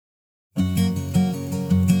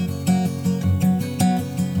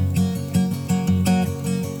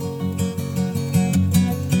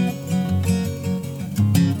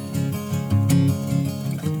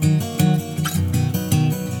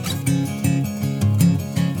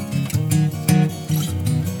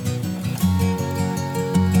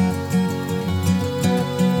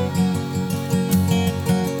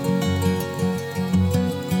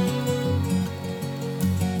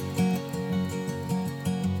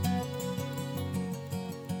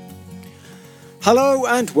Hello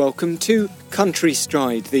and welcome to Country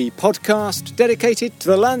Stride, the podcast dedicated to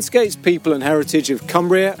the landscapes, people and heritage of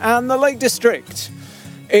Cumbria and the Lake District.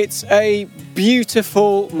 It's a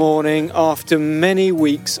beautiful morning after many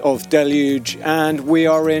weeks of deluge, and we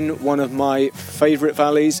are in one of my favourite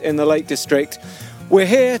valleys in the Lake District. We're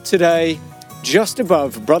here today just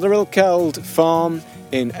above Brother Ilkeld Farm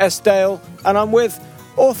in Eskdale, and I'm with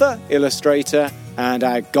author, illustrator and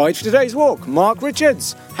our guide for today's walk, Mark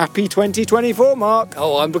Richards. Happy 2024, Mark.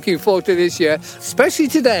 Oh, I'm looking forward to this year, especially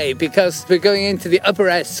today because we're going into the Upper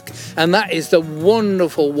Esk, and that is the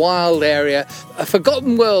wonderful wild area, a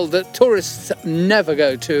forgotten world that tourists never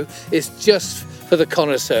go to. It's just for the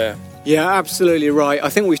connoisseur. Yeah, absolutely right. I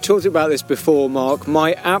think we've talked about this before, Mark.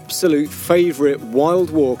 My absolute favourite wild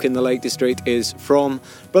walk in the Lake District is from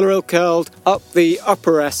Brother Ilkeld up the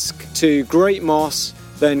Upper Esk to Great Moss,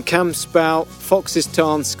 then Camspout, Fox's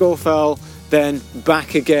Tarn, Scawfell, then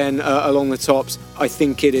back again along the tops. I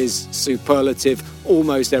think it is superlative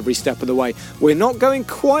almost every step of the way. We're not going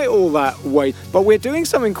quite all that way, but we're doing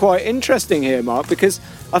something quite interesting here, Mark, because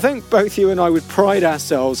I think both you and I would pride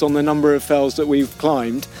ourselves on the number of fells that we've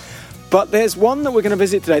climbed. But there's one that we're going to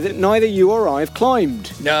visit today that neither you or I have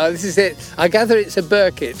climbed. No, this is it. I gather it's a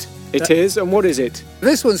Birket. It is, and what is it?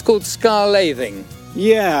 This one's called Scarlathing.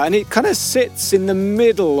 Yeah, and it kind of sits in the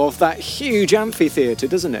middle of that huge amphitheatre,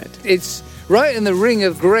 doesn't it? It's right in the ring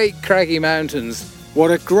of great craggy mountains. What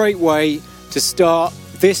a great way to start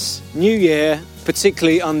this new year,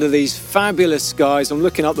 particularly under these fabulous skies. I'm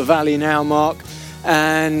looking up the valley now, Mark,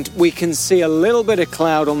 and we can see a little bit of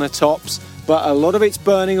cloud on the tops, but a lot of it's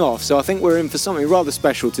burning off, so I think we're in for something rather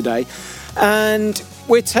special today. And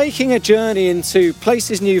we're taking a journey into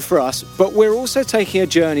places new for us, but we're also taking a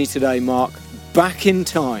journey today, Mark, back in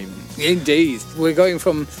time. Indeed. We're going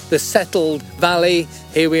from the settled valley.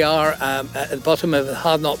 Here we are at the bottom of the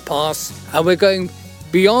Hardknott Pass, and we're going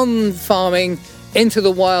beyond farming into the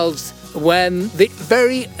wilds when the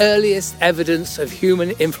very earliest evidence of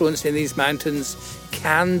human influence in these mountains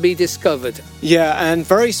can be discovered. Yeah, and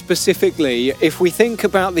very specifically, if we think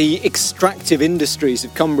about the extractive industries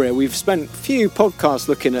of Cumbria, we've spent a few podcasts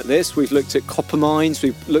looking at this. We've looked at copper mines,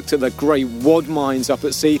 we've looked at the Grey Wad mines up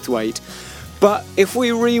at Seathwaite. But if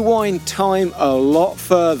we rewind time a lot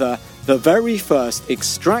further, the very first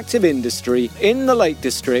extractive industry in the Lake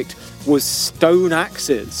District was stone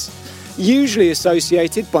axes, usually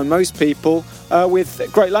associated by most people with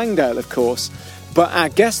Great Langdale, of course. But our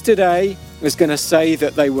guest today is going to say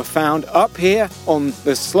that they were found up here on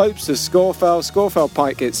the slopes of Scawfell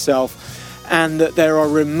Pike itself, and that there are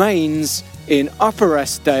remains in Upper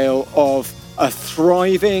Eskdale of a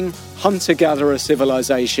thriving hunter-gatherer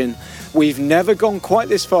civilization. We've never gone quite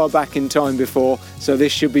this far back in time before, so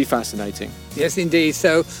this should be fascinating. Yes, indeed.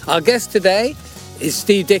 So our guest today is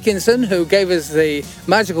Steve Dickinson, who gave us the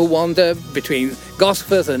magical wander between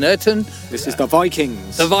Gosforth and Urton. This is the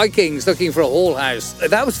Vikings. The Vikings looking for a hall house.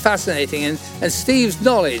 That was fascinating, and Steve's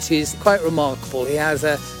knowledge is quite remarkable. He has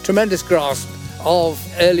a tremendous grasp of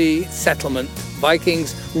early settlement,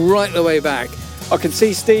 Vikings, right the way back. I can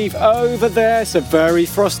see Steve over there. It's a very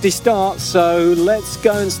frosty start, so let's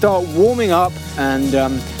go and start warming up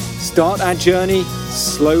and start our journey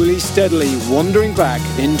slowly, steadily, wandering back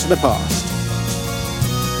into the past.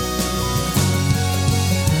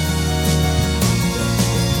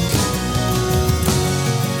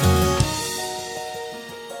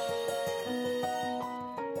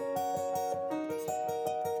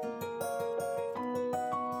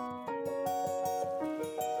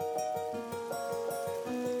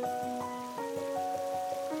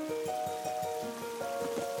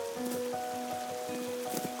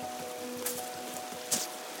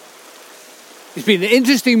 It's been an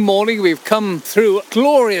interesting morning. We've come through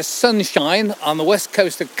glorious sunshine on the west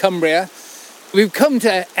coast of Cumbria. We've come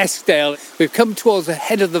to Eskdale. We've come towards the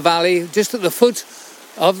head of the valley, just at the foot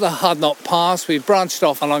of the Hardknott Pass. We've branched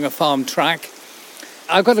off along a farm track.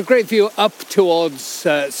 I've got a great view up towards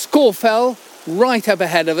Scawfell, right up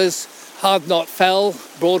ahead of us. Hardknott Fell,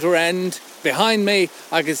 Broader End. Behind me,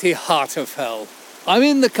 I can see Harter Fell. I'm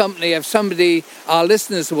in the company of somebody our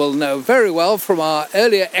listeners will know very well from our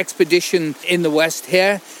earlier expedition in the West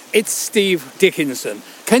here. It's Steve Dickinson.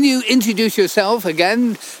 Can you introduce yourself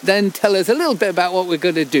again, then tell us a little bit about what we're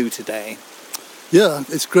going to do today? Yeah,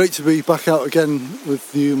 it's great to be back out again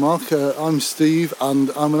with you, Mark. I'm Steve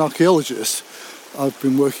and I'm an archaeologist. I've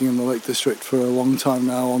been working in the Lake District for a long time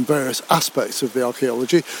now on various aspects of the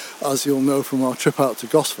archaeology, as you'll know from our trip out to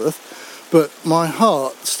Gosforth. But my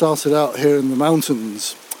heart started out here in the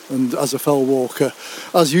mountains, and as a fell walker,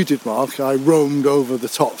 as you did, Mark, I roamed over the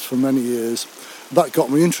tops for many years. That got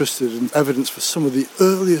me interested in evidence for some of the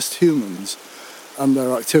earliest humans and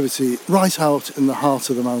their activity right out in the heart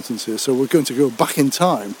of the mountains here. So we're going to go back in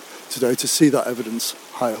time today to see that evidence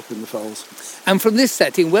high up in the fells. And from this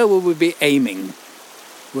setting, where will we be aiming?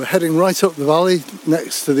 We're heading right up the valley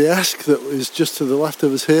next to the Esk that is just to the left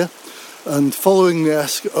of us here, and following the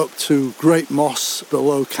Esk up to Great Moss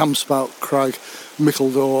below Campspout Crag,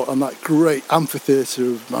 Mickledore, and that great amphitheatre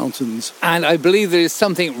of mountains. And I believe there is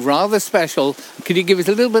something rather special. Could you give us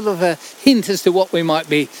a little bit of a hint as to what we might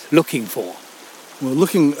be looking for? We're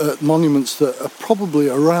looking at monuments that are probably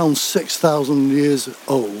around 6,000 years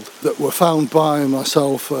old, that were found by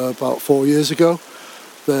myself about 4 years ago.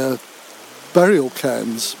 They're burial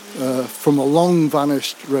cairns from a long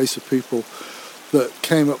vanished race of people that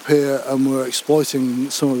came up here and were exploiting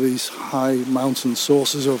some of these high mountain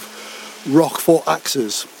sources of rock for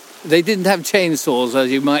axes. They didn't have chainsaws,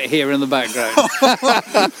 as you might hear in the background.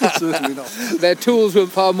 Certainly not. Their tools were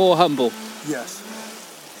far more humble. Yes.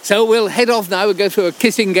 So we'll head off now. We'll go through a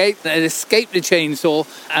kissing gate and escape the chainsaw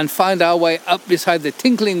and find our way up beside the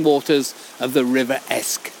tinkling waters of the River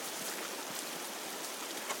Esk.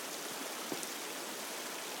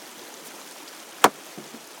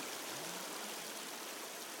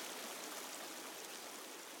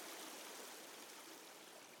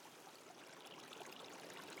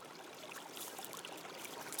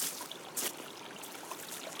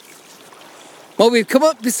 Well, we've come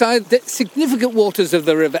up beside the significant waters of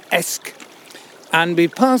the River Esk, and we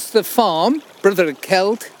passed the farm, Brother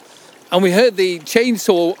Keld, and we heard the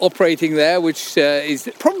chainsaw operating there, which is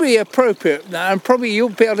probably appropriate. And probably you'll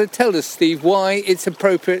be able to tell us, Steve, why it's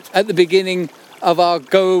appropriate at the beginning of our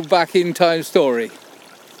go back in time story.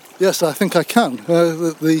 Yes, I think I can.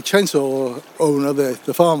 The chainsaw owner,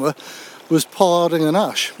 the farmer, was pollarding an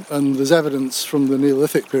ash, and there's evidence from the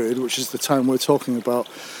Neolithic period, which is the time we're talking about,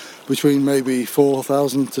 between maybe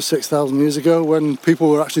 4,000 to 6,000 years ago, when people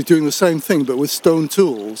were actually doing the same thing but with stone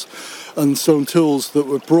tools, and stone tools that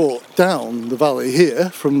were brought down the valley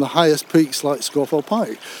here from the highest peaks like Scawfell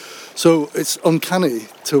Pike. So it's uncanny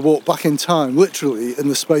to walk back in time, literally in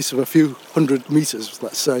the space of a few hundred metres,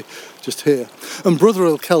 let's say, just here. And Brother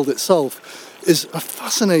Keld itself is a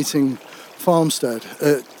fascinating farmstead.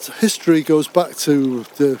 Its history goes back to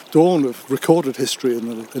the dawn of recorded history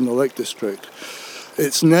in the Lake District.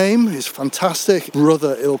 Its name is fantastic.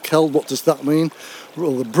 Brother Ilkeld, what does that mean?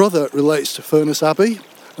 Well, the brother relates to Furness Abbey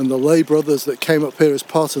and the lay brothers that came up here as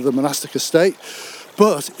part of the monastic estate.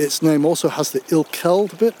 But its name also has the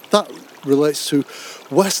Ilkeld bit. That relates to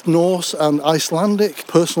West Norse and Icelandic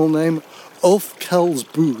personal name Ulf Keld's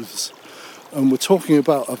Booths. And we're talking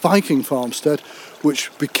about a Viking farmstead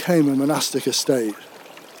which became a monastic estate.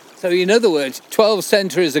 So in other words, 12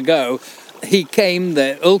 centuries ago,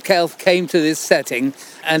 Ulkelth came to this setting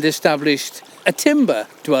and established a timber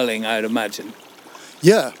dwelling, I'd imagine.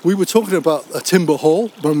 Yeah, we were talking about a timber hall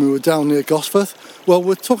when we were down near Gosforth. Well,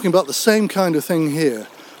 we're talking about the same kind of thing here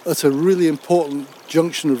at a really important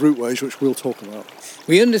junction of routeways, which we'll talk about.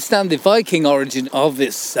 We understand the Viking origin of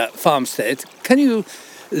this farmstead. Can you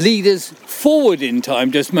lead us forward in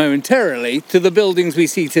time just momentarily to the buildings we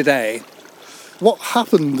see today? What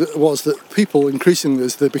happened was that people, increasingly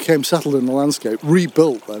as they became settled in the landscape,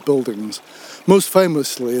 rebuilt their buildings, most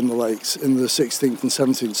famously in the lakes in the 16th and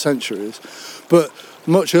 17th centuries. But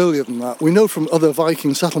much earlier than that, we know from other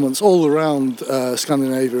Viking settlements all around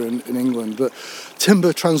Scandinavia and in England that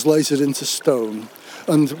timber translated into stone.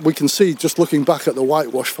 And we can see, just looking back at the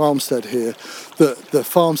whitewash farmstead here, that the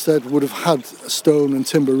farmstead would have had stone and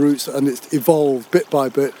timber roots, and it's evolved bit by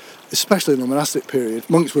bit, especially in the monastic period.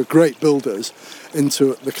 Monks were great builders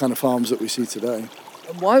into the kind of farms that we see today.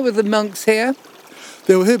 And why were the monks here?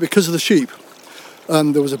 They were here because of the sheep.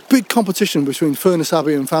 And there was a big competition between Furness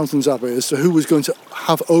Abbey and Fountains Abbey as to who was going to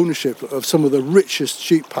have ownership of some of the richest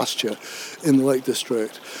sheep pasture in the Lake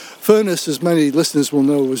District. Furness, as many listeners will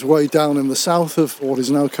know, was way down in the south of what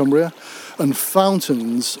is now Cumbria, and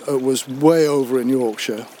Fountains was way over in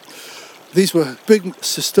Yorkshire. These were big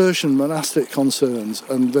Cistercian monastic concerns,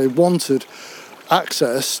 and they wanted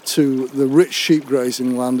access to the rich sheep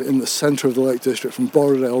grazing land in the centre of the Lake District, from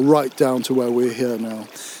Borrowdale right down to where we're here now.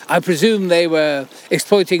 I presume they were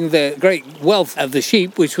exploiting the great wealth of the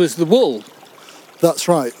sheep, which was the wool. That's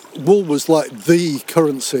right. Wool was like the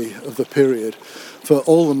currency of the period for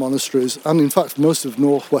all the monasteries, and in fact for most of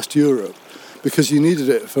northwest Europe, because you needed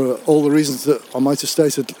it for all the reasons that I might have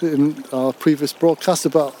stated in our previous broadcast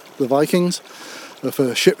about the Vikings,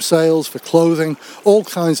 for ship sails, for clothing, all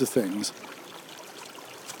kinds of things.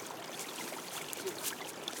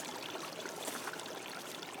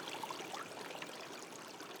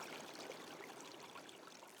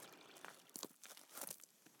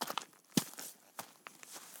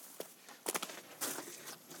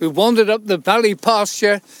 We've wandered up the valley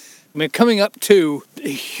pasture. We're coming up to a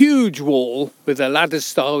huge wall with a ladder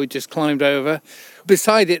style we just climbed over.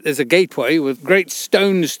 Beside it, there's a gateway with great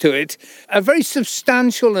stones to it. A very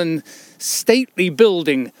substantial and stately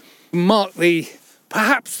building mark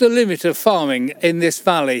perhaps the limit of farming in this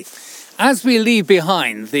valley. As we leave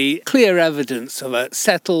behind the clear evidence of a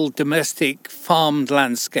settled, domestic, farmed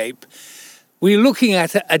landscape, we're looking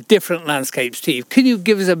at a different landscape, Steve. Can you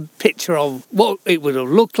give us a picture of what it would have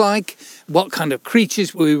looked like, what kind of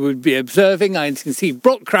creatures we would be observing? I can see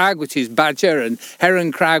Brock Crag, which is badger, and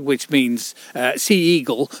Heron Crag, which means sea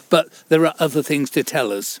eagle, but there are other things to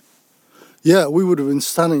tell us. Yeah, we would have been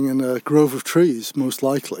standing in a grove of trees, most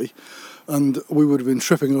likely, and we would have been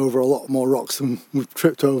tripping over a lot more rocks than we've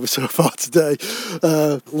tripped over so far today.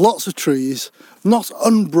 Lots of trees, not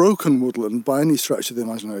unbroken woodland by any stretch of the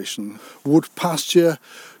imagination. Wood pasture,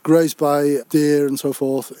 grazed by deer and so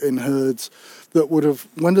forth in herds that would have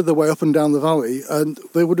wended their way up and down the valley, and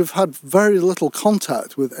they would have had very little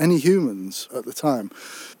contact with any humans at the time.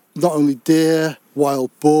 Not only deer,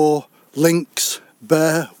 wild boar, lynx,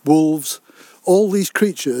 bear, wolves, all these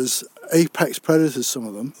creatures, apex predators, some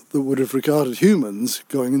of them, that would have regarded humans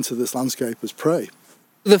going into this landscape as prey.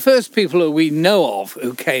 The first people that we know of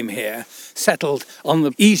who came here settled on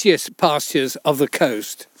the easiest pastures of the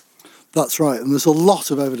coast. That's right, and there's a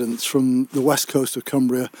lot of evidence from the west coast of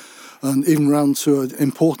Cumbria and even round to an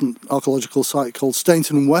important archaeological site called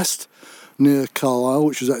Stainton West near Carlisle,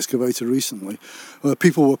 which was excavated recently, where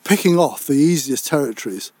people were picking off the easiest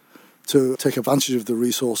territories to take advantage of the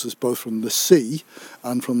resources both from the sea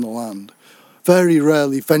and from the land. Very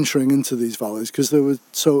rarely venturing into these valleys because they were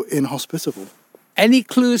so inhospitable. Any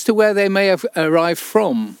clues to where they may have arrived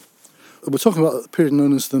from? We're talking about a period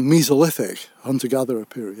known as the Mesolithic, hunter-gatherer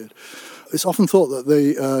period. It's often thought that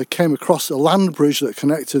they came across a land bridge that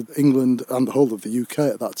connected England and the whole of the UK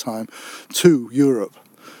at that time to Europe.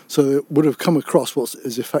 So they would have come across what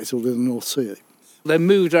is effectively the North Sea. They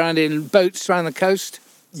moved around in boats around the coast?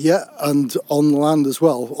 Yeah, and on land as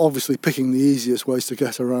well, obviously picking the easiest ways to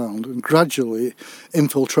get around and gradually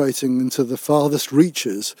infiltrating into the farthest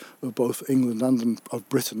reaches of both England and of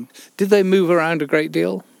Britain. Did they move around a great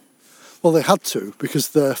deal? Well, they had to,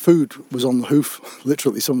 because their food was on the hoof,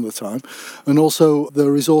 literally some of the time, and also their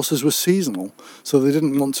resources were seasonal, so they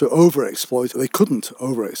didn't want to overexploit, they couldn't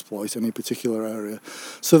overexploit any particular area,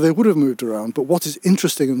 so they would have moved around. But what is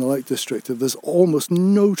interesting in the Lake District is there's almost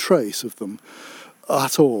no trace of them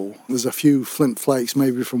at all. There's a few flint flakes,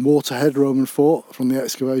 maybe from Waterhead Roman Fort, from the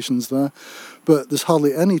excavations there, but there's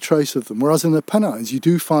hardly any trace of them, whereas in the Pennines you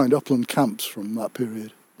do find upland camps from that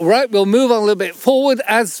period. All right, we'll move on a little bit forward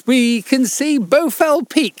as we can see Bowfell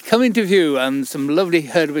Peak come into view and some lovely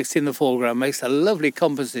herdwicks in the foreground. Makes a lovely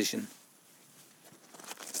composition.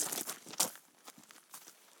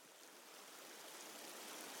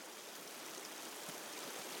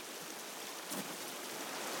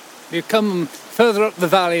 We've come further up the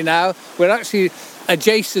valley now. We're actually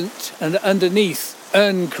adjacent and underneath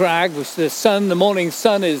Erne Crag, which the morning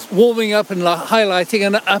sun is warming up and highlighting,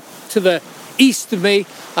 and up to the east of me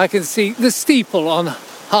I can see the steeple on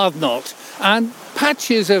Hardknott and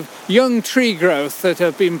patches of young tree growth that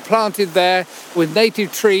have been planted there with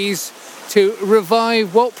native trees to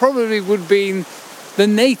revive what probably would have been the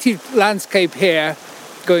native landscape here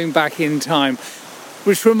going back in time.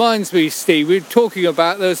 Which reminds me, Steve, we were talking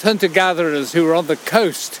about those hunter-gatherers who were on the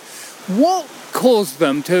coast. What caused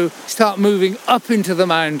them to start moving up into the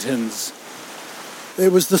mountains?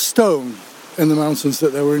 It was the stone in the mountains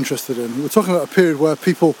that they were interested in. We're talking about a period where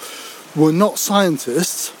people were not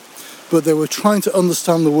scientists, but they were trying to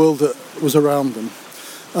understand the world that was around them.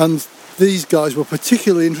 And these guys were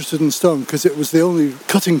particularly interested in stone because it was the only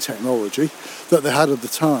cutting technology that they had at the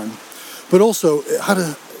time. But also it had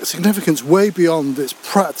a significance way beyond its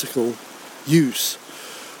practical use.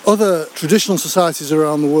 Other traditional societies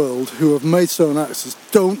around the world who have made stone axes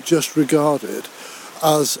don't just regard it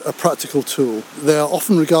as a practical tool. They are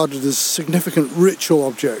often regarded as significant ritual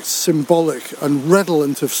objects, symbolic and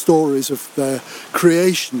redolent of stories of their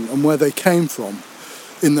creation and where they came from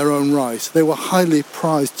in their own right. They were highly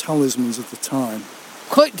prized talismans at the time.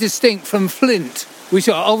 Quite distinct from flint, which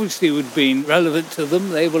obviously would have been relevant to them.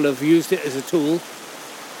 They will have used it as a tool.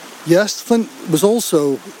 Yes, flint was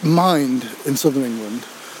also mined in southern England,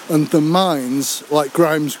 and the mines, like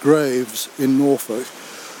Grimes Graves in Norfolk,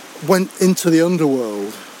 went into the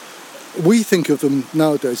underworld. We think of them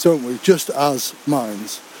nowadays, don't we, just as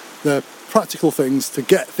mines. They're practical things to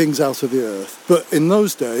get things out of the earth. But in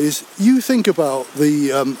those days, you think about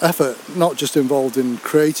the effort not just involved in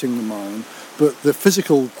creating the mine, but the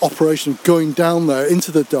physical operation of going down there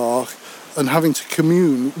into the dark, and having to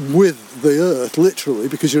commune with the earth, literally,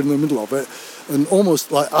 because you're in the middle of it, and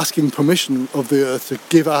almost like asking permission of the earth to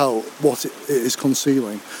give out what it is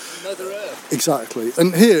concealing. Mother Earth. Exactly.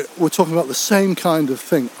 And here we're talking about the same kind of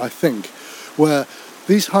thing, I think, where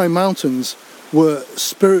these high mountains were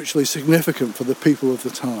spiritually significant for the people of the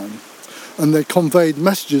time. And they conveyed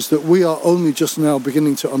messages that we are only just now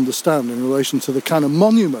beginning to understand in relation to the kind of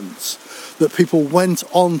monuments that people went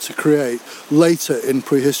on to create later in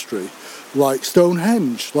prehistory, like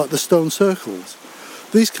Stonehenge, like the stone circles.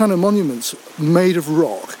 These kind of monuments made of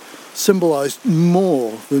rock symbolised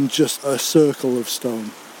more than just a circle of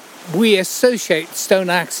stone. We associate stone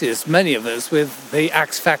axes, many of us, with the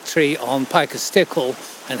axe factory on Piker Stickle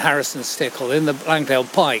and Harrison Stickle in the Blankdale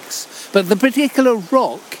Pikes. But the particular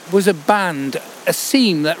rock was a band, a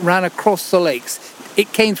seam that ran across the lakes.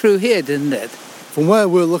 It came through here, didn't it? From where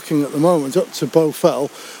we're looking at the moment, up to Bow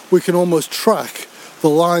Fell, we can almost track the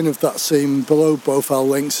line of that seam below Bow Fell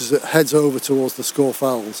Links as it heads over towards the Score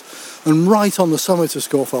Fells. And right on the summit of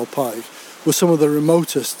Score Fell Pike were some of the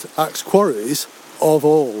remotest axe quarries of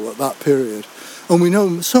all at that period. And we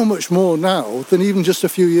know so much more now than even just a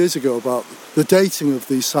few years ago about the dating of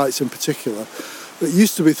these sites in particular. It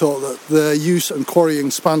used to be thought that their use and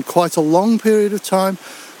quarrying spanned quite a long period of time.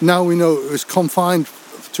 Now we know it was confined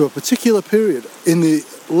to a particular period in the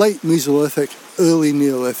late Mesolithic, early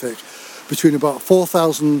Neolithic, between about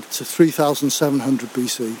 4,000 to 3,700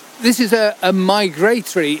 BC. This is a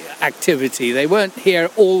migratory activity. They weren't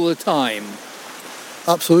here all the time.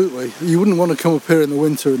 Absolutely. You wouldn't want to come up here in the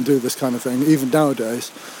winter and do this kind of thing, even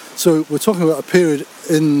nowadays. So we're talking about a period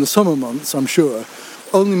in the summer months, I'm sure,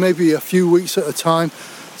 only maybe a few weeks at a time,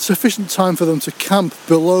 sufficient time for them to camp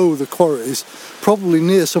below the quarries, probably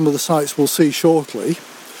near some of the sites we'll see shortly,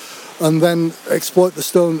 and then exploit the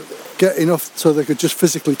stone, get enough so they could just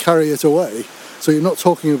physically carry it away. So you're not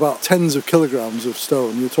talking about tens of kilograms of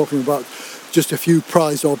stone, you're talking about just a few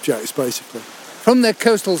prized objects, basically. From their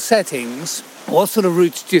coastal settings, what sort of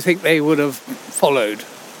routes do you think they would have followed?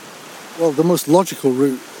 Well, the most logical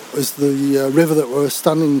route is the river that we're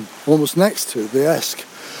standing almost next to, the Esk.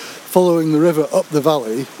 Following the river up the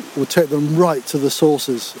valley would take them right to the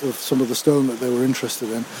sources of some of the stone that they were interested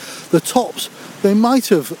in. The tops, they might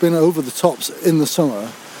have been over the tops in the summer.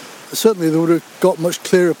 Certainly they would have got much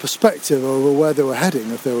clearer perspective over where they were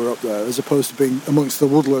heading if they were up there, as opposed to being amongst the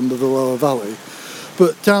woodland of the lower valley.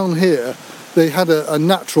 But down here, they had a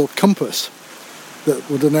natural compass that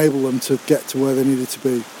would enable them to get to where they needed to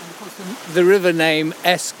be. The river name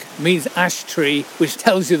Esk means ash tree, which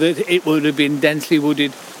tells you that it would have been densely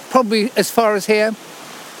wooded, probably as far as here.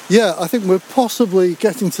 Yeah, I think we're possibly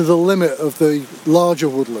getting to the limit of the larger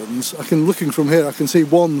woodlands. Looking from here, I can see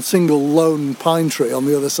one single lone pine tree on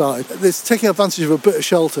the other side. It's taking advantage of a bit of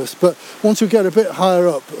shelter, but once we get a bit higher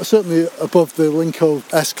up, certainly above the Linco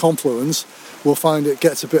Esk confluence, we'll find it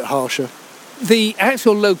gets a bit harsher. The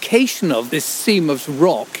actual location of this seam of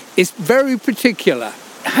rock is very particular.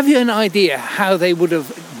 Have you an idea how they would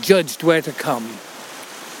have judged where to come?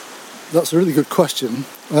 That's a really good question.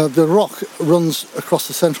 The rock runs across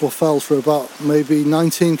the Central Fells for about maybe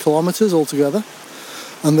 19 kilometres altogether,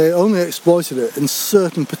 and they only exploited it in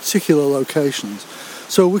certain particular locations.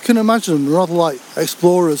 So we can imagine, rather like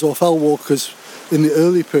explorers or fell walkers in the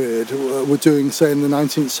early period were doing, say, in the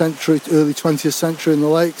 19th century, early 20th century in the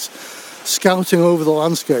lakes, scouting over the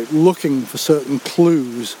landscape, looking for certain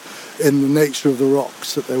clues in the nature of the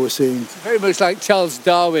rocks that they were seeing. Very much like Charles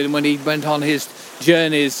Darwin when he went on his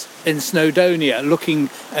journeys in Snowdonia, looking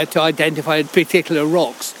to identify particular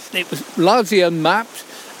rocks. It was largely unmapped,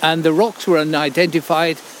 and the rocks were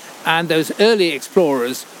unidentified, and those early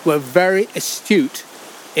explorers were very astute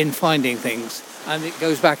in finding things, and it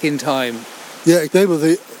goes back in time. Yeah, they were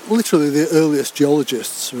literally the earliest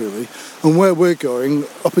geologists, really. And where we're going,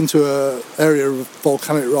 up into an area of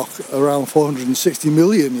volcanic rock around 460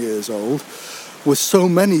 million years old, with so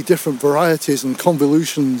many different varieties and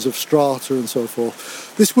convolutions of strata and so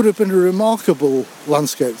forth, this would have been a remarkable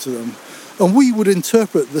landscape to them. And we would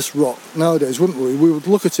interpret this rock nowadays, wouldn't we? We would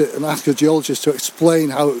look at it and ask a geologist to explain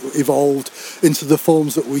how it evolved into the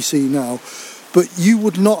forms that we see now. But you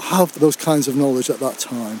would not have those kinds of knowledge at that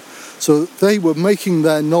time. So they were making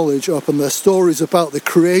their knowledge up and their stories about the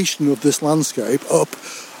creation of this landscape up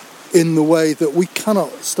in the way that we cannot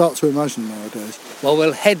start to imagine nowadays. Well,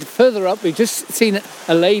 we'll head further up. We've just seen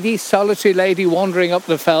a lady, solitary lady, wandering up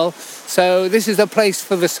the fell. So this is a place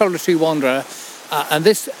for the solitary wanderer. And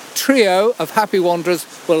this trio of happy wanderers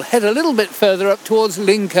will head a little bit further up towards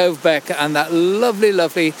Lynn Cove Beck and that lovely,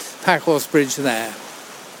 lovely Packhorse Bridge there.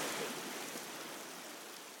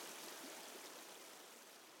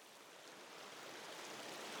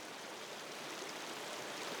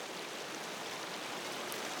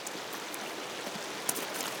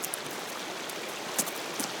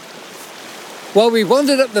 Well, we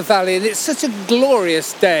wandered up the valley and it's such a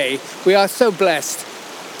glorious day. We are so blessed.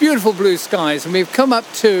 Beautiful blue skies, and we've come up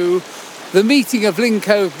to the meeting of Linn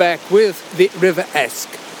Cove Beck with the River Esk.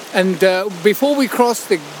 And before we cross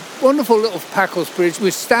the wonderful little Packles Bridge,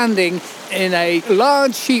 we're standing in a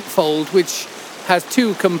large sheepfold which has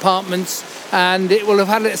 2 compartments, and it will have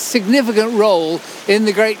had a significant role in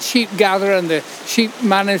the great sheep gather and the sheep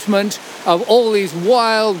management of all these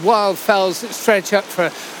wild fells that stretch up for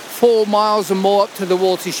 4 miles and more up to the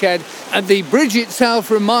watershed. And the bridge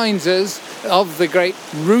itself reminds us of the great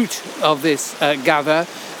route of this gather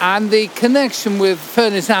and the connection with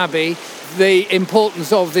Furness Abbey, the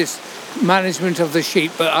importance of this management of the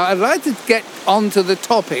sheep. But I'd like to get on to the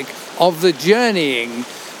topic of the journeying.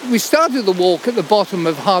 We started the walk at the bottom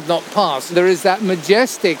of Hardknott Pass. There is that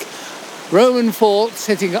majestic Roman fort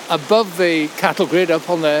sitting above the cattle grid up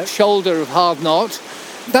on the shoulder of Hardknott.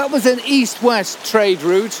 That was an east-west trade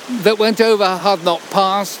route that went over Hardknott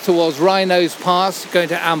Pass towards Wrynose Pass, going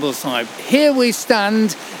to Ambleside. Here we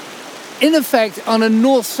stand, in effect, on a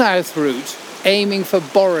north-south route, aiming for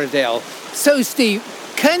Borrowdale. So, Steve,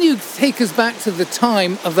 can you take us back to the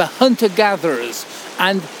time of the hunter-gatherers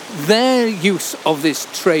and their use of this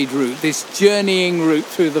trade route, this journeying route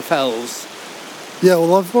through the fells? Yeah,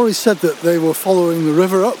 well, I've already said that they were following the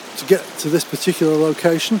river up to get to this particular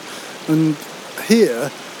location, and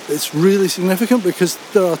here it's really significant because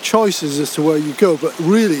there are choices as to where you go, but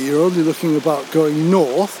really you're only looking about going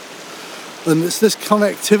north, and it's this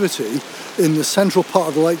connectivity in the central part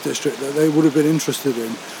of the Lake District that they would have been interested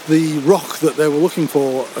in. The rock that they were looking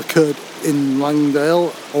for occurred in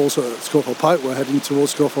Langdale, also at Scawfell Pike. We're heading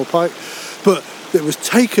towards Scawfell Pike, but it was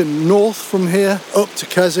taken north from here up to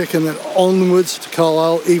Keswick and then onwards to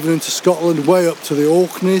Carlisle, even into Scotland, way up to the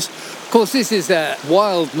Orkneys. Of course, this is a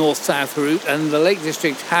wild north-south route, and the Lake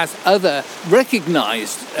District has other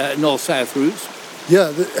recognised north-south routes. Yeah,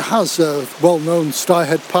 it has well-known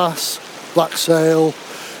Styhead Pass, Blacksail,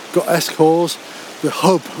 got Eskhors, the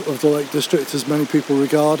hub of the Lake District, as many people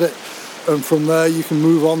regard it. And from there, you can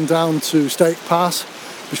move on down to Stake Pass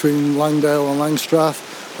between Langdale and Langstrath.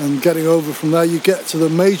 And getting over from there, you get to the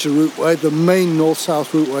major routeway, the main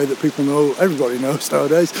north-south routeway that people know, everybody knows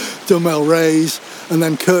nowadays, Dunmail Raise, and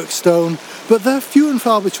then Kirkstone. But they're few and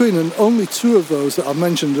far between, and only 2 of those that I've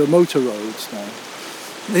mentioned are motor roads now.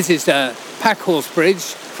 This is Packhorse Bridge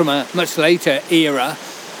from a much later era.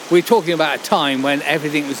 We're talking about a time when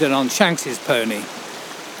everything was done on Shanks's pony.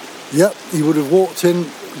 Yep, you would have walked in,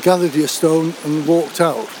 gathered your stone, and walked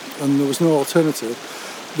out, and there was no alternative.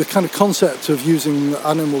 The kind of concept of using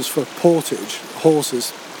animals for portage,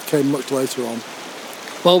 horses, came much later on.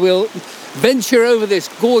 Well, we'll venture over this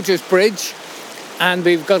gorgeous bridge, and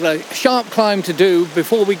we've got a sharp climb to do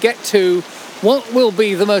before we get to what will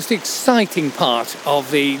be the most exciting part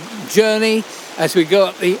of the journey as we go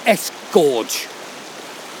up the Esk Gorge.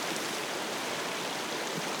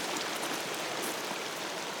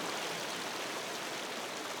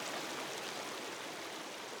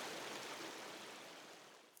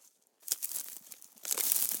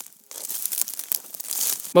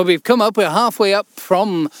 Well, we've come up, we're halfway up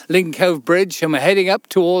from Linn Cove Bridge and we're heading up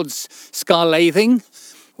towards Scarlathing.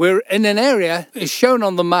 We're in an area is shown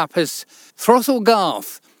on the map as Throstle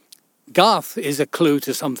Garth. Garth is a clue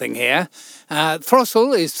to something here.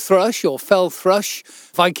 Throstle is thrush or fell thrush,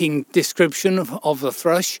 Viking description of the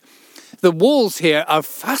thrush. The walls here are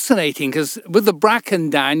fascinating because with the bracken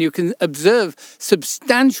down, you can observe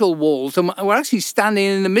substantial walls. And we're actually standing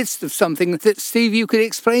in the midst of something that, Steve, you could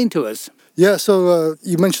explain to us. Yeah, so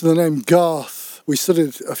you mentioned the name Garth. We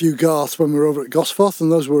studied a few Garths when we were over at Gosforth, and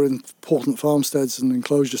those were important farmsteads and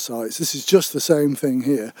enclosure sites. This is just the same thing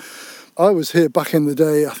here. I was here back in the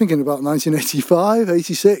day, I think in about 1985,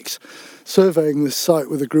 86, surveying this site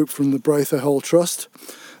with a group from the Braither Hole Trust.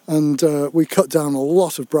 And we cut down a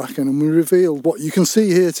lot of bracken, and we revealed what you can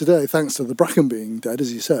see here today, thanks to the bracken being dead,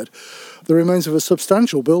 as you said, the remains of a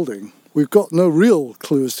substantial building. We've got no real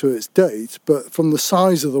clues to its date, but from the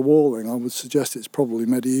size of the walling, I would suggest it's probably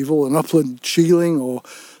medieval, an upland shieling or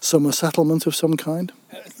summer settlement of some kind.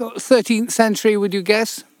 13th century, would you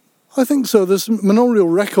guess? I think so. There's manorial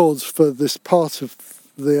records for this part of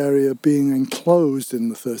the area being enclosed in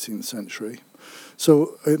the 13th century.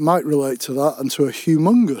 So it might relate to that and to a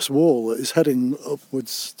humongous wall that is heading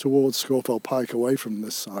upwards towards Scawfell Pike away from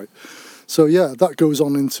this site. So yeah, that goes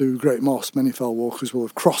on into Great Moss. Many fell walkers will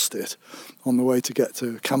have crossed it on the way to get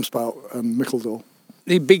to Campspout and Mickledore.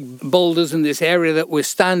 The big boulders in this area that we're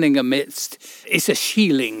standing amidst, it's a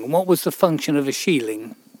shieling. What was the function of a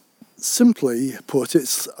shieling? Simply put,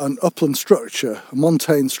 it's an upland structure, a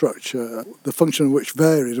montane structure, the function of which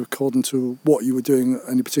varied according to what you were doing at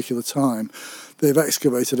any particular time. They've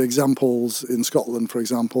excavated examples in Scotland, for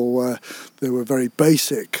example, where there were very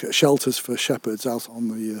basic shelters for shepherds out on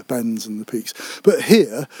the bens and the peaks. But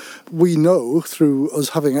here, we know, through us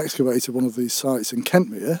having excavated one of these sites in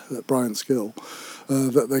Kentmere, at Bryantskill,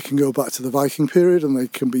 that they can go back to the Viking period and they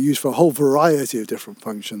can be used for a whole variety of different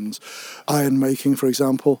functions. Iron making, for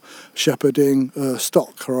example, shepherding,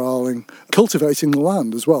 stock corralling, cultivating the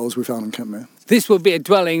land as well, as we found in Kentmere. This would be a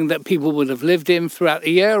dwelling that people would have lived in throughout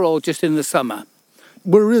the year or just in the summer?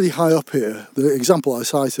 We're really high up here. The example I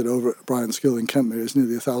cited over at Bryantskill in Kentmere is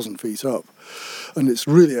nearly 1,000 feet up, and it's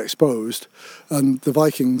really exposed. And the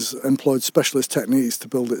Vikings employed specialist techniques to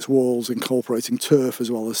build its walls, incorporating turf as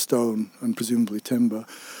well as stone and presumably timber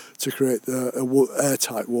to create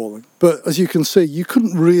airtight walling. But as you can see, you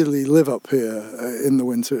couldn't really live up here in the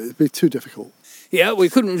winter. It'd be too difficult. Yeah, we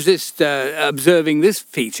couldn't resist observing this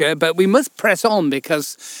feature, but we must press on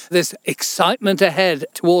because there's excitement ahead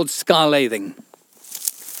towards Scarlathing.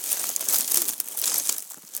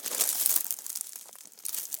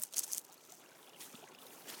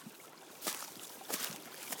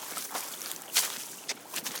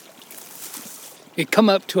 You come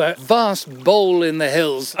up to a vast bowl in the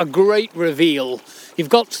hills, a great reveal. You've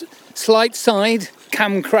got Slightside,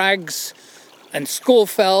 Cam Crags and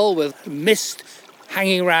Scorefell with mist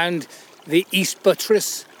hanging around the east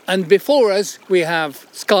buttress. And before us we have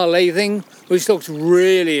Scarlathing, which looks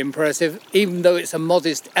really impressive, even though it's a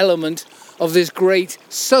modest element of this great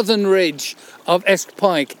southern ridge of Esk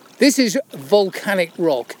Pike. This is volcanic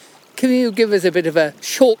rock. Can you give us a bit of a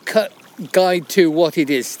shortcut guide to what it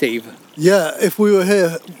is, Steve? Yeah, if we were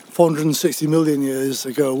here 460 million years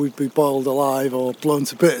ago, we'd be boiled alive or blown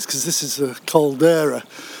to bits, because this is a caldera.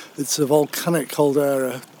 It's a volcanic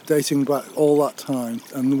caldera dating back all that time.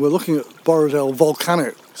 And we're looking at Borrowdale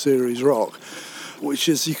volcanic series rock, which,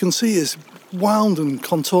 as you can see, is wound and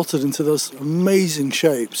contorted into those amazing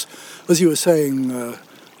shapes. As you were saying,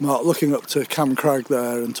 Mark, looking up to Cam Crag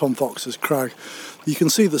there and Tom Fox's crag, you can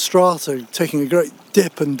see the strata taking a great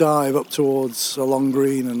dip and dive up towards Long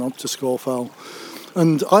Green and up to Scorefell.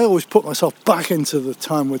 And I always put myself back into the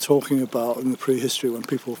time we're talking about in the prehistory when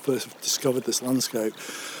people first discovered this landscape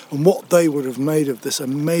and what they would have made of this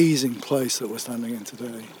amazing place that we're standing in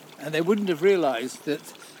today. And they wouldn't have realised that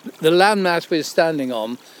the landmass we're standing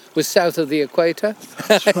on was south of the equator.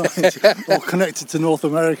 That's right. Or connected to North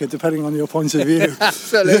America, depending on your point of view.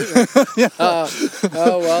 Absolutely. Yeah.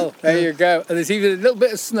 Oh, well, there you go. And there's even a little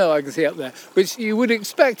bit of snow I can see up there, which you would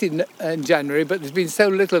expect in January, but there's been so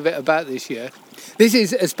little of it about this year. This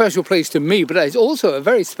is a special place to me, but it's also a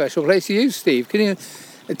very special place to you, Steve. Can you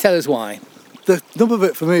tell us why? The nub of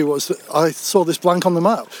it for me was that I saw this blank on the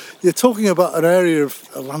map. You're talking about an area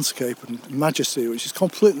of landscape and majesty which is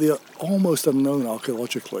completely almost unknown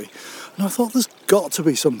archaeologically. And I thought there's got to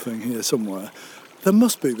be something here somewhere. There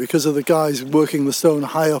must be, because of the guys working the stone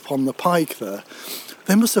high up on the pike there.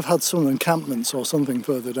 They must have had some encampments or something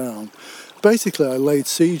further down. Basically, I laid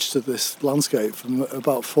siege to this landscape for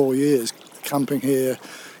about 4 years, camping here,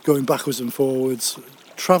 going backwards and forwards,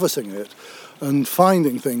 traversing it, and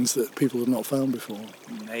finding things that people had not found before.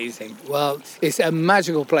 Amazing. Well, it's a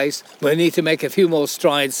magical place. We need to make a few more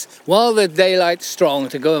strides while the daylight's strong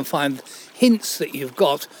to go and find hints that you've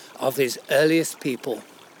got of these earliest people.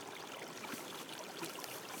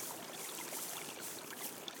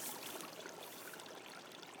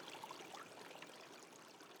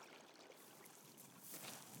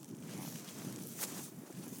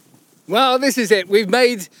 Well, this is it. We've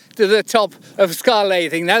made to the top of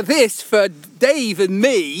Scarlathing. Now this, for Dave and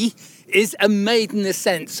me, is a maiden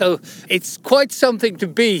ascent. So it's quite something to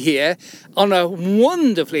be here on a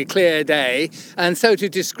wonderfully clear day. And so to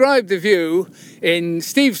describe the view in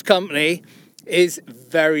Steve's company is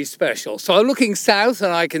very special. So I'm looking south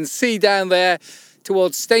and I can see down there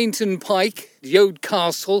towards Stainton Pike, Yode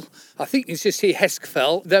Castle. I think you just see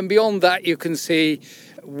Heskfell. Then beyond that you can see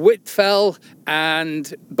Whitfell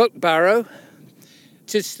and Buckbarrow.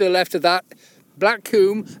 Just to the left of that,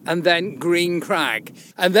 Blackcomb and then Green Crag.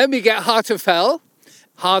 And then we get Harterfell,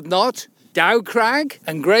 Hardknot, Dow Crag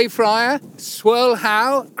and Greyfriar,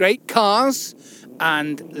 Swirlhow, Great Cars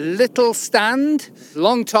and Little Stand,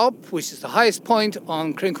 Long Top, which is the highest point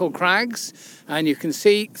on Crinkle Crags. And you can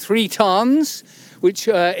see Three Tarns, which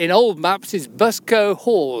in old maps is Buscow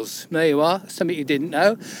Hawes. There you are, something you didn't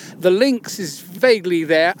know. The Lynx is vaguely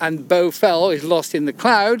there, and Bow Fell is lost in the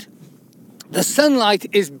cloud. The sunlight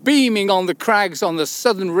is beaming on the crags on the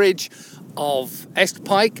southern ridge of Esk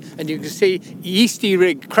Pike, and you can see Yeasty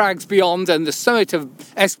Rig crags beyond, and the summit of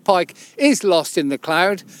Esk Pike is lost in the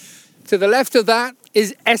cloud. To the left of that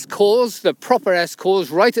is Escaws, the proper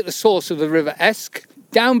Escaws, right at the source of the River Esk.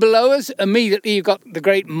 Down below us, immediately, you've got the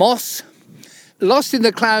Great Moss. Lost in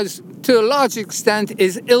the clouds, to a large extent,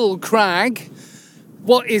 is Ill Crag.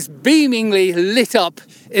 What is beamingly lit up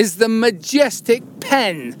is the majestic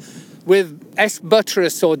Pen, with Esk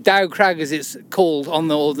Buttress, or Dow Crag as it's called on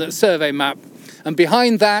the survey map. And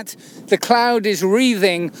behind that, the cloud is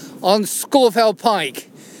wreathing on Scawfell Pike.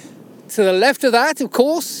 To the left of that, of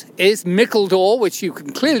course, is Mickledore, which you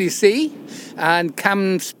can clearly see, and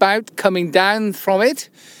Cam Spout coming down from it.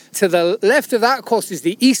 To the left of that, of course, is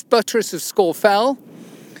the East Buttress of Scawfell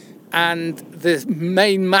and the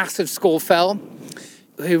main mass of Scawfell.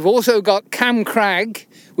 We've also got Cam Crag,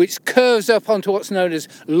 which curves up onto what's known as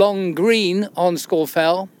Long Green on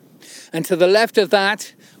Scawfell. And to the left of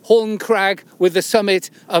that, Horn Crag with the summit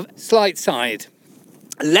of Slightside.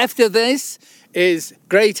 Left of this is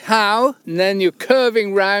Great Howe, and then you're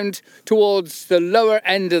curving round towards the lower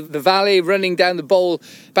end of the valley, running down the bowl,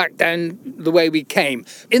 back down the way we came.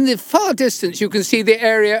 In the far distance, you can see the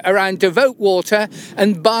area around Devote Water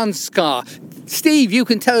and Barnscar. Steve, you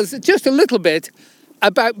can tell us just a little bit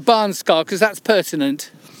about Barnscar, because that's pertinent.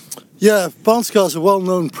 Yeah, Barnscar is a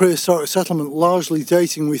well-known prehistoric settlement, largely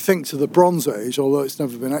dating, we think, to the Bronze Age, although it's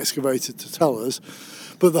never been excavated to tell us.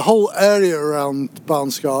 But the whole area around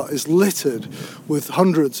Barnscar is littered with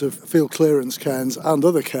hundreds of field clearance cairns and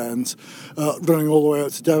other cairns running all the way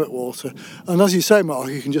out to Devote Water. And as you say, Mark,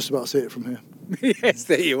 you can just about see it from here. Yes,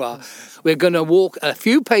 there you are. We're going to walk a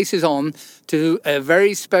few paces on to a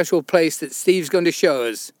very special place that Steve's going to show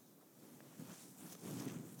us.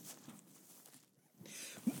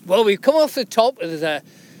 Well, we've come off the top. There's a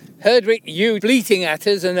Herdwick ewe bleating at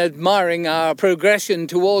us and admiring our progression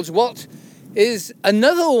towards what is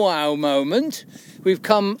another wow moment. We've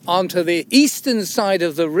come onto the eastern side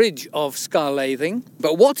of the ridge of Scarlathing.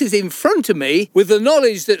 But what is in front of me, with the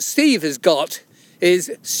knowledge that Steve has got,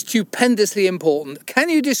 is stupendously important. Can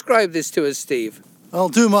you describe this to us, Steve? I'll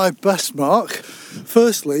do my best, Mark.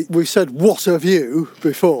 Firstly, we said, what a view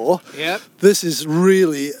before. Yep. This is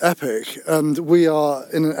really epic, and we are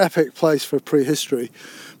in an epic place for prehistory,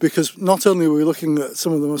 because not only are we looking at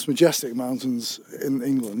some of the most majestic mountains in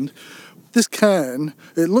England, this cairn,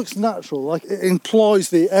 it looks natural, like it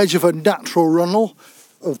employs the edge of a natural runnel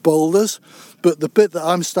of boulders, but the bit that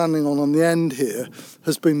I'm standing on the end here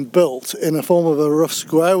has been built in a form of a rough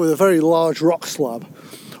square with a very large rock slab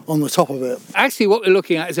on the top of it. Actually, what we're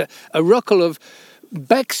looking at is a ruckle of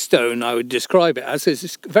Beckstone, I would describe it as.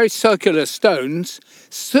 It's very circular stones,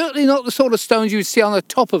 certainly not the sort of stones you would see on the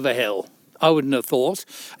top of a hill, I wouldn't have thought.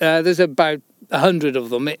 There's about 100 of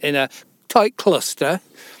them in a tight cluster,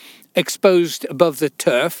 exposed above the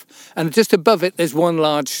turf, and just above it there's one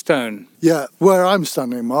large stone. Yeah, where I'm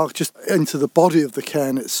standing, Mark, just into the body of the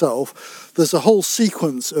cairn itself, there's a whole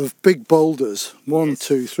sequence of big boulders. 1,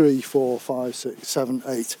 2, 3, 4, 5, 6, 7,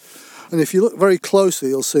 8. And if you look very closely,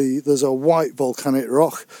 you'll see there's a white volcanic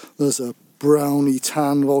rock, there's a browny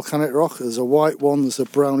tan volcanic rock, there's a white one, there's a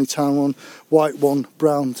browny tan one, white one,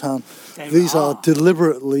 brown tan. These are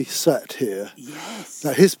deliberately set here. Yes.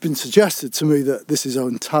 Now, it's been suggested to me that this is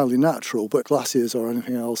entirely natural, but glaciers or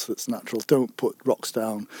anything else that's natural don't put rocks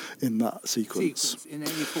down in that sequence. In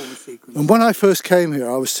any form of sequence. And when I first came here,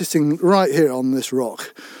 I was sitting right here on this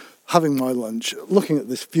rock, having my lunch, looking at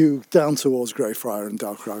this view down towards Greyfriar and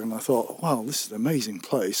Dow Crag, and I thought, wow, this is an amazing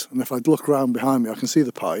place. And if I look around behind me, I can see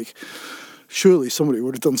the pike. Surely somebody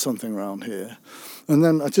would have done something around here. And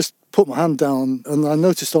then I just put my hand down, and I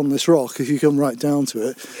noticed on this rock, if you come right down to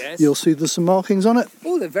it, yes, you'll see there's some markings on it.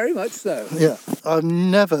 Oh, they're very much so. Yeah. I've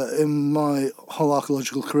never in my whole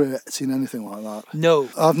archaeological career seen anything like that. No.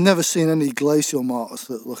 I've never seen any glacial marks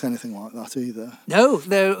that look anything like that either. No,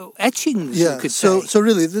 they're etchings, Yeah, you could so say.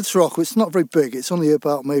 really this rock, it's not very big. It's only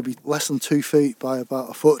about maybe less than 2 feet by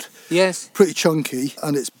about a foot. Yes. Pretty chunky,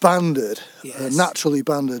 and it's banded, Yes. naturally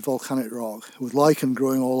banded volcanic rock with lichen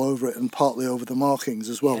growing all over it and partly over the markings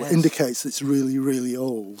as well. Yes. It indicates it's really, really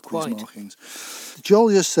old, Quite. these markings.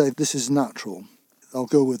 Geologists say this is natural. I'll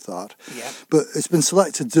go with that. Yep. But it's been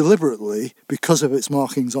selected deliberately because of its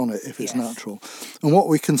markings on it, if it's Yes. natural. And what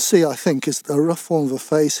we can see, I think, is a rough form of a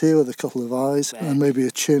face here with a couple of eyes Right. and maybe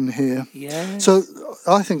a chin here. Yes. So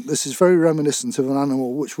I think this is very reminiscent of an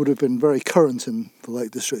animal which would have been very current in the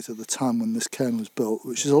Lake District at the time when this cairn was built,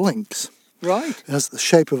 which is a lynx. Right. It has the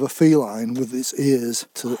shape of a feline with its ears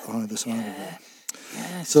to either side of it.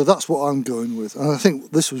 Yes. So that's what I'm going with. And I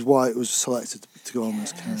think this was why it was selected to go on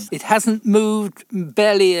this cairn. It hasn't moved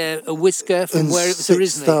barely a whisker from where it was originally.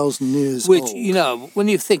 6,000 years Which, old. you know, when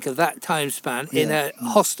you think of that time span in a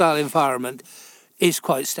hostile environment, is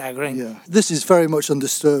quite staggering. Yeah, this is very much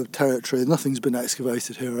undisturbed territory. Nothing's been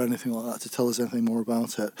excavated here or anything like that to tell us anything more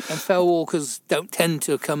about it. And fell walkers don't tend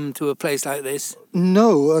to come to a place like this.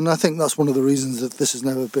 No, and I think that's one of the reasons that this has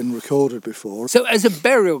never been recorded before. So as a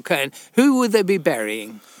burial cairn, who would they be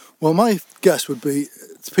burying? Well, my guess would be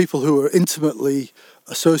it's people who are intimately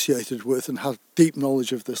associated with and have deep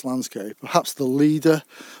knowledge of this landscape. Perhaps the leader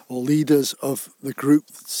or leaders of the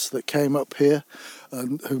groups that came up here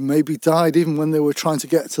and who maybe died even when they were trying to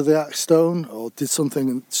get to the Axe Stone or did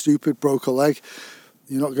something stupid, broke a leg.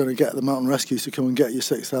 You're not going to get the mountain rescues to come and get you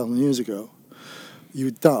 6,000 years ago. You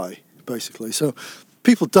would die, basically. So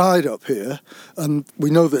people died up here, and we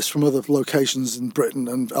know this from other locations in Britain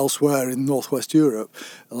and elsewhere in northwest Europe,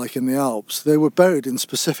 like in the Alps. They were buried in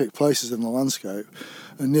specific places in the landscape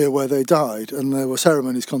and near where they died, and there were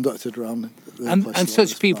ceremonies conducted around And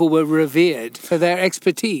such people were revered for their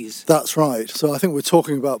expertise. That's right. So I think we're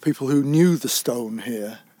talking about people who knew the stone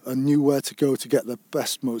here and knew where to go to get the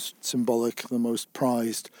best, most symbolic, the most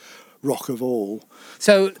prized rock of all.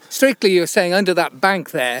 So strictly you're saying under that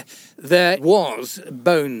bank there was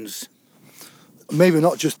bones. Maybe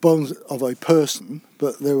not just bones of a person,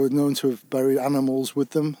 but they were known to have buried animals with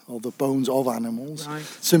them, or the bones of animals, Right.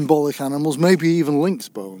 symbolic animals, maybe even lynx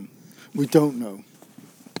bone. We don't know.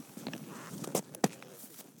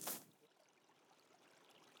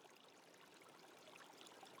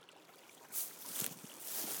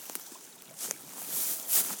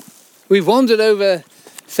 We've wandered over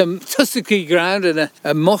some tussocky ground and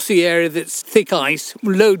a mossy area that's thick ice,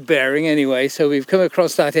 load-bearing anyway, so we've come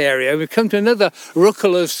across that area. We've come to another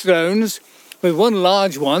ruckle of stones with one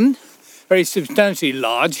large one, very substantially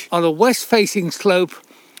large, on the west-facing slope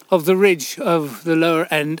of the ridge of the lower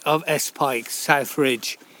end of S Pike, South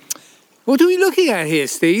Ridge. What are we looking at here,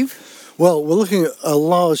 Steve? Well, we're looking at a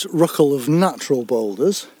large ruckle of natural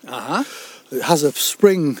boulders. Uh-huh. It has a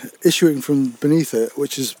spring issuing from beneath it,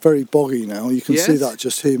 which is very boggy now. You can see Yes. that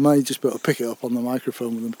just here. You may just be able to pick it up on the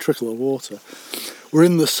microphone with a trickle of water. We're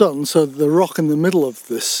in the sun, so the rock in the middle of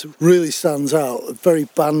this really stands out. A very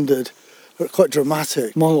banded, but quite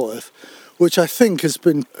dramatic monolith, which I think has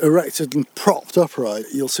been erected and propped upright.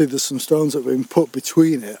 You'll see there's some stones that have been put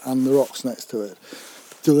between it and the rocks next to it.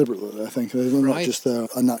 Deliberately, I think. They're not Right. just there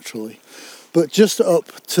unnaturally. But just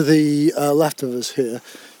up to the left of us here,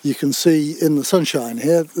 you can see in the sunshine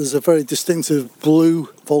here, there's a very distinctive blue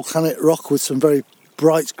volcanic rock with some very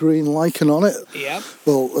bright green lichen on it. Yep.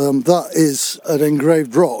 Well, that is an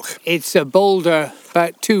engraved rock. It's a boulder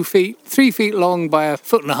about 3 feet long by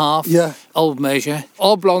 1.5 feet. Yeah. Old measure.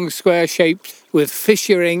 Oblong, square shaped with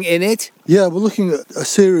fissuring in it. Yeah, we're looking at a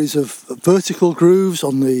series of vertical grooves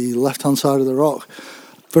on the left-hand side of the rock,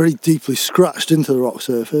 very deeply scratched into the rock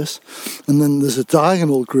surface. And then there's a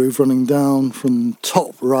diagonal groove running down from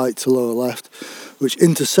top right to lower left, which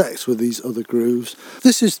intersects with these other grooves.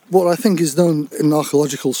 This is what I think is known in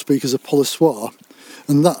archaeological speak as a polissoir,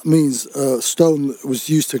 and that means a stone that was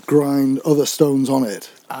used to grind other stones on it,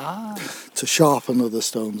 to sharpen other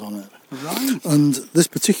stones on it. Right. And this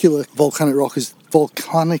particular volcanic rock is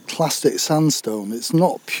volcanic clastic sandstone. It's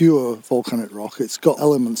not pure volcanic rock, it's got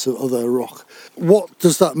elements of other rock. What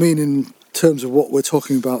does that mean in terms of what we're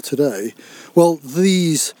talking about today? Well,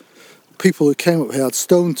 these people who came up here had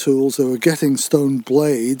stone tools. They were getting stone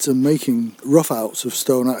blades and making rough outs of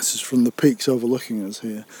stone axes from the peaks overlooking us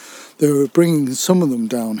here. They were bringing some of them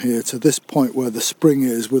down here to this point where the spring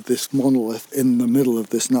is, with this monolith in the middle of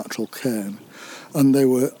this natural cairn. And they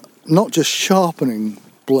were not just sharpening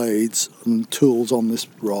blades and tools on this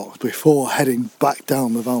rock before heading back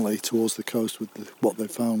down the valley towards the coast with what they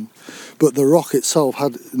found, but the rock itself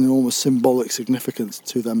had an enormous symbolic significance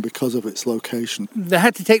to them because of its location. They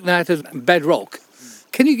had to take them out as bedrock.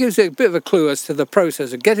 Can you give us a bit of a clue as to the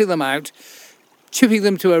process of getting them out, chipping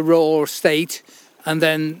them to a raw state, and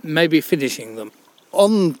then maybe finishing them?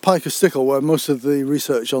 On Pike of Stickle, where most of the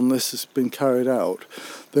research on this has been carried out,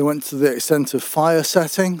 they went to the extent of fire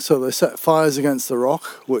setting. So they set fires against the rock,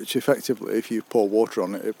 which effectively, if you pour water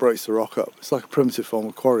on it, it breaks the rock up. It's like a primitive form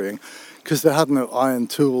of quarrying, because they had no iron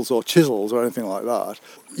tools or chisels or anything like that.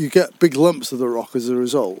 You get big lumps of the rock as a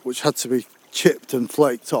result, which had to be chipped and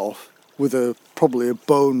flaked off with probably a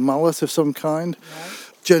bone mallet of some kind,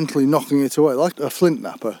 gently knocking it away, like a flint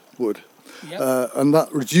knapper would. Yep. And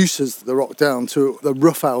that reduces the rock down to the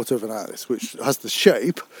rough out of an axe, which has the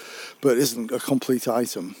shape but isn't a complete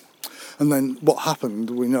item. And then what happened,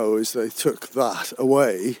 we know, is they took that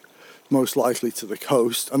away most likely to the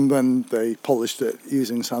coast, and then they polished it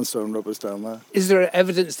using sandstone rubbers down there. Is there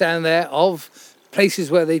evidence down there of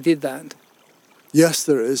places where they did that? Yes,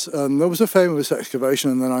 there is. There was a famous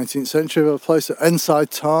excavation in the 19th century of a place at Enside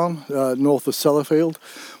Tarn, north of Sellafield,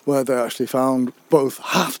 where they actually found both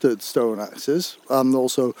hafted stone axes and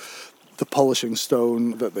also the polishing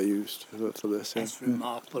stone that they used for this. That's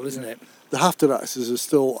remarkable, isn't it? The hafted axes are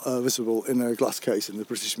still visible in a glass case in the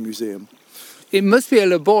British Museum. It must be a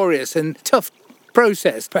laborious and tough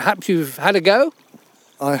process. Perhaps you've had a go?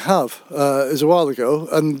 I have. It was a while ago,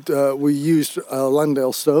 and we used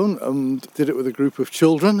Langdale stone and did it with a group of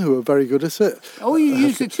children who were very good at it. Oh, you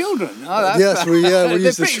used the children? Oh, that's yes, we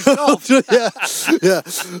used the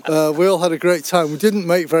children. We all had a great time. We didn't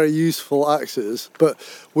make very useful axes, but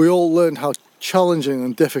we all learned how challenging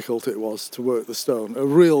and difficult it was to work the stone. A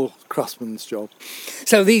real craftsman's job.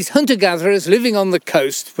 So these hunter-gatherers living on the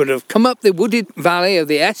coast would have come up the wooded valley of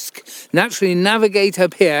the Esk, naturally navigate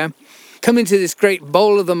up here, come into this great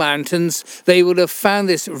bowl of the mountains. They would have found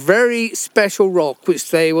this very special rock,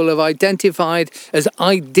 which they will have identified as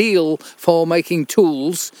ideal for making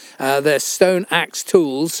tools, their stone axe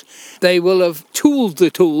tools. They will have tooled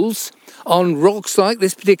the tools on rocks like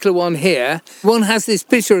this particular one here. One has this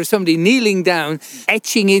picture of somebody kneeling down,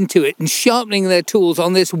 etching into it and sharpening their tools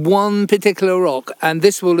on this one particular rock. And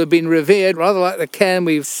this will have been revered, rather like the cairn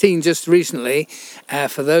we've seen just recently,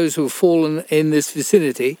 for those who have fallen in this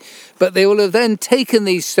vicinity. But they will have then taken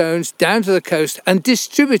these stones down to the coast and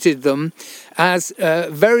distributed them as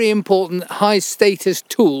very important high-status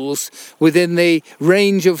tools within the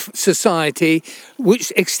range of society,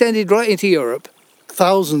 which extended right into Europe.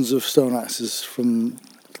 Thousands of stone axes from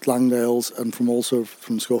Langdales and also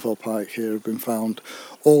from Scawfell Pike here have been found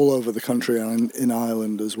all over the country and in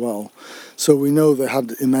Ireland as well. So we know they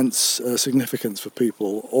had immense significance for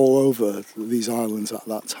people all over these islands at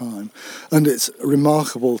that time. And it's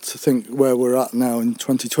remarkable to think where we're at now in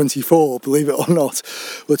 2024, believe it or not.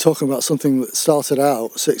 We're talking about something that started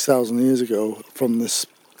out 6,000 years ago from this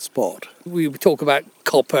spot. We talk about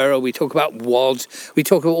copper, or we talk about wad, we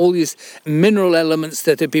talk about all these mineral elements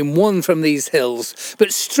that have been won from these hills.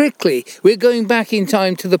 But strictly, we're going back in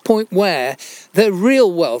time to the point where the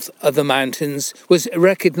real wealth of the mountains was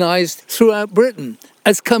recognised throughout Britain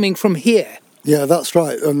as coming from here. Yeah, that's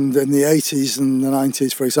right. And in the 80s and the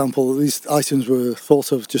 90s, for example, these items were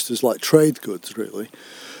thought of just as like trade goods, really.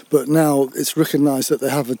 But now it's recognised that they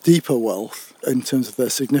have a deeper wealth in terms of their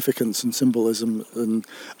significance and symbolism and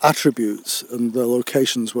attributes, and the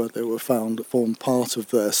locations where they were found form part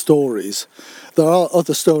of their stories. There are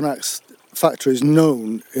other stone axe factories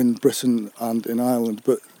known in Britain and in Ireland,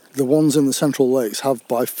 but the ones in the Central Lakes have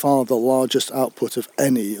by far the largest output of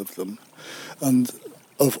any of them. And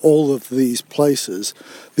of all of these places,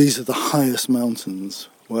 these are the highest mountains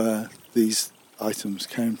where these items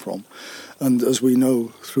came from. And as we know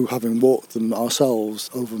through having walked them ourselves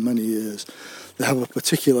over many years, they have a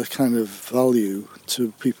particular kind of value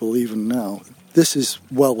to people even now. This is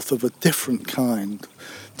wealth of a different kind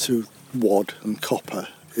to wad and copper.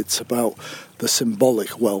 It's about the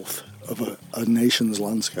symbolic wealth of a nation's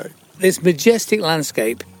landscape. This majestic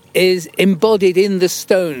landscape is embodied in the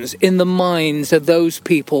stones, in the minds of those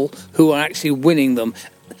people who are actually winning them.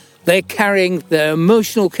 They're carrying their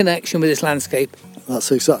emotional connection with this landscape.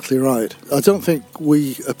 That's exactly right. I don't think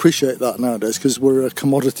we appreciate that nowadays because we're a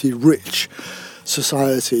commodity-rich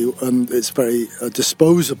society, and it's very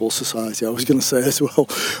disposable society, I was going to say as well,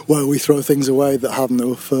 where we throw things away that have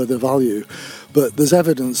no further value. But there's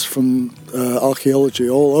evidence from archaeology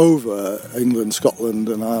all over England, Scotland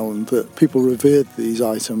and Ireland that people revered these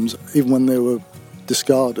items even when they were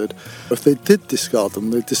discarded. If they did discard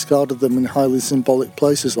them, they discarded them in highly symbolic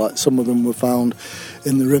places, like some of them were found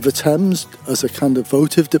in the River Thames as a kind of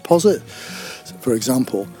votive deposit, for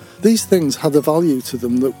example. These things had a value to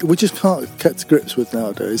them that we just can't get to grips with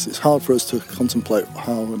nowadays. It's hard for us to contemplate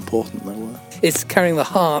how important they were. It's carrying the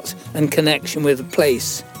heart and connection with the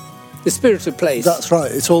place, the spirit of place. That's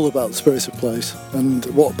right. It's all about the spirit of place. And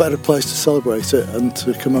what better place to celebrate it and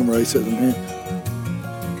to commemorate it than here?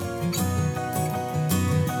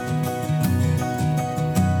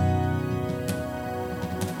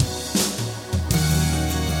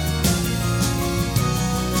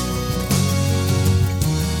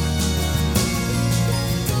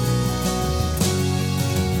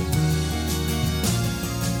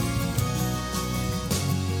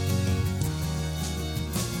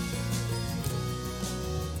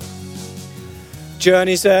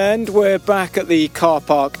 Journey's end. We're back at the car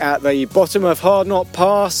park at the bottom of Hardknot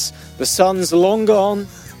Pass. The sun's long gone,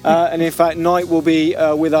 and in fact night will be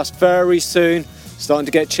with us very soon. Starting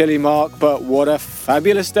to get chilly, Mark, but what a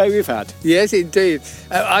fabulous day we've had. Yes, indeed.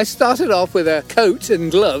 I started off with a coat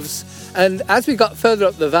and gloves, and as we got further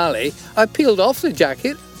up the valley, I peeled off the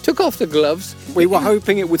jacket, took off the gloves. We were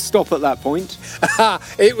hoping it would stop at that point.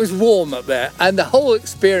 It was warm up there, and the whole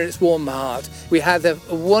experience warmed my heart. We had a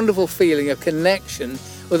wonderful feeling of connection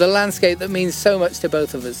with a landscape that means so much to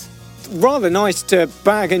both of us. Rather nice to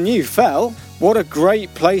bag a new fell. What a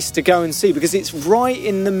great place to go and see, because it's right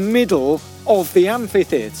in the middle of the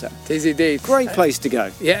amphitheatre. It is indeed. Great place to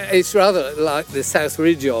go. Yeah, it's rather like the south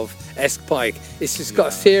ridge of Esk Pike. It's just got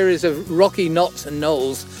a series of rocky knots and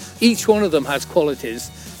knolls. Each one of them has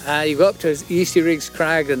qualities. You go up to Yeasty Riggs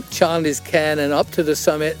Crag and Charnley's Cairn and up to the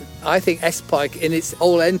summit. I think Esk Pike in its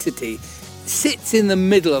whole entity sits in the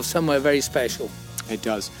middle of somewhere very special. It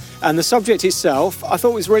does. And the subject itself, I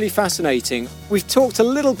thought was really fascinating. We've talked a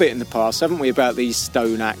little bit in the past, haven't we, about these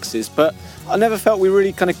stone axes, but I never felt we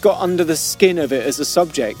really kind of got under the skin of it as a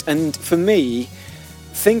subject. And for me,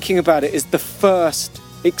 thinking about it as the first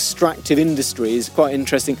extractive industry is quite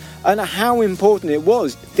interesting, and how important it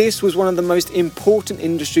was. This was one of the most important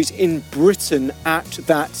industries in Britain at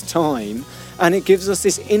that time, and it gives us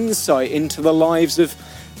this insight into the lives of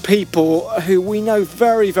people who we know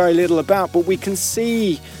very, very little about, but we can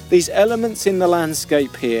see these elements in the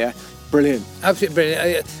landscape here. Brilliant. Absolutely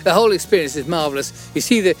brilliant. The whole experience is marvellous. You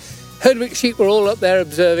see the Herdwick sheep were all up there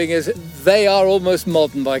observing us. They are almost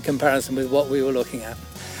modern by comparison with what we were looking at.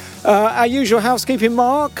 Our usual housekeeping,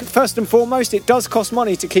 Mark. First and foremost, it does cost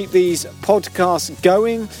money to keep these podcasts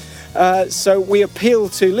going. So we appeal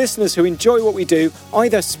to listeners who enjoy what we do.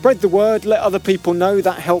 Either spread the word, let other people know,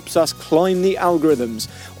 that helps us climb the algorithms.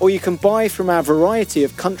 Or you can buy from our variety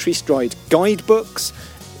of Country Stride guidebooks.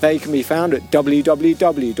 They can be found at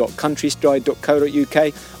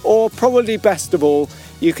www.countrystride.co.uk. Or probably best of all,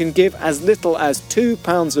 you can give as little as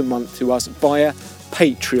 £2 a month to us via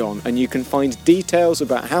Patreon. And you can find details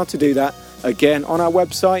about how to do that, again, on our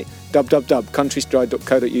website,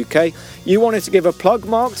 www.countrystride.co.uk. You wanted to give a plug,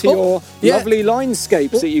 Mark, to your lovely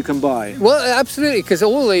linescapes that you can buy. Well, absolutely, because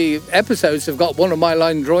all the episodes have got one of my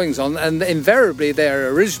line drawings on, and invariably they're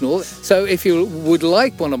original. So if you would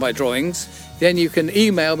like one of my drawings, then you can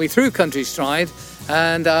email me through Country Stride,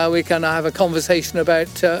 and we can have a conversation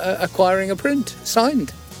about acquiring a print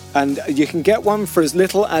signed. And you can get one for as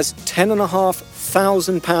little as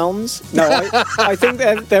 £10,500. No, I think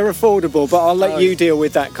they're affordable, but I'll let you deal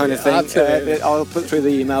with that kind of thing. I'll put through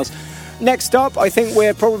the emails. Next up, I think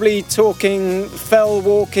we're probably talking fell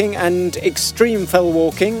walking and extreme fell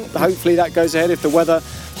walking. Hopefully that goes ahead if the weather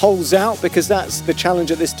holds out, because that's the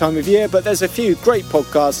challenge at this time of year. But there's a few great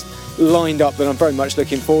podcasts lined up that I'm very much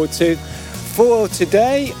looking forward to. For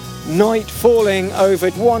today, night falling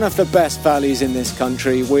over one of the best valleys in this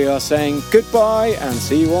country. We are saying goodbye and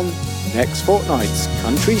see you on next fortnight's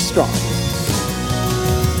Country Stride.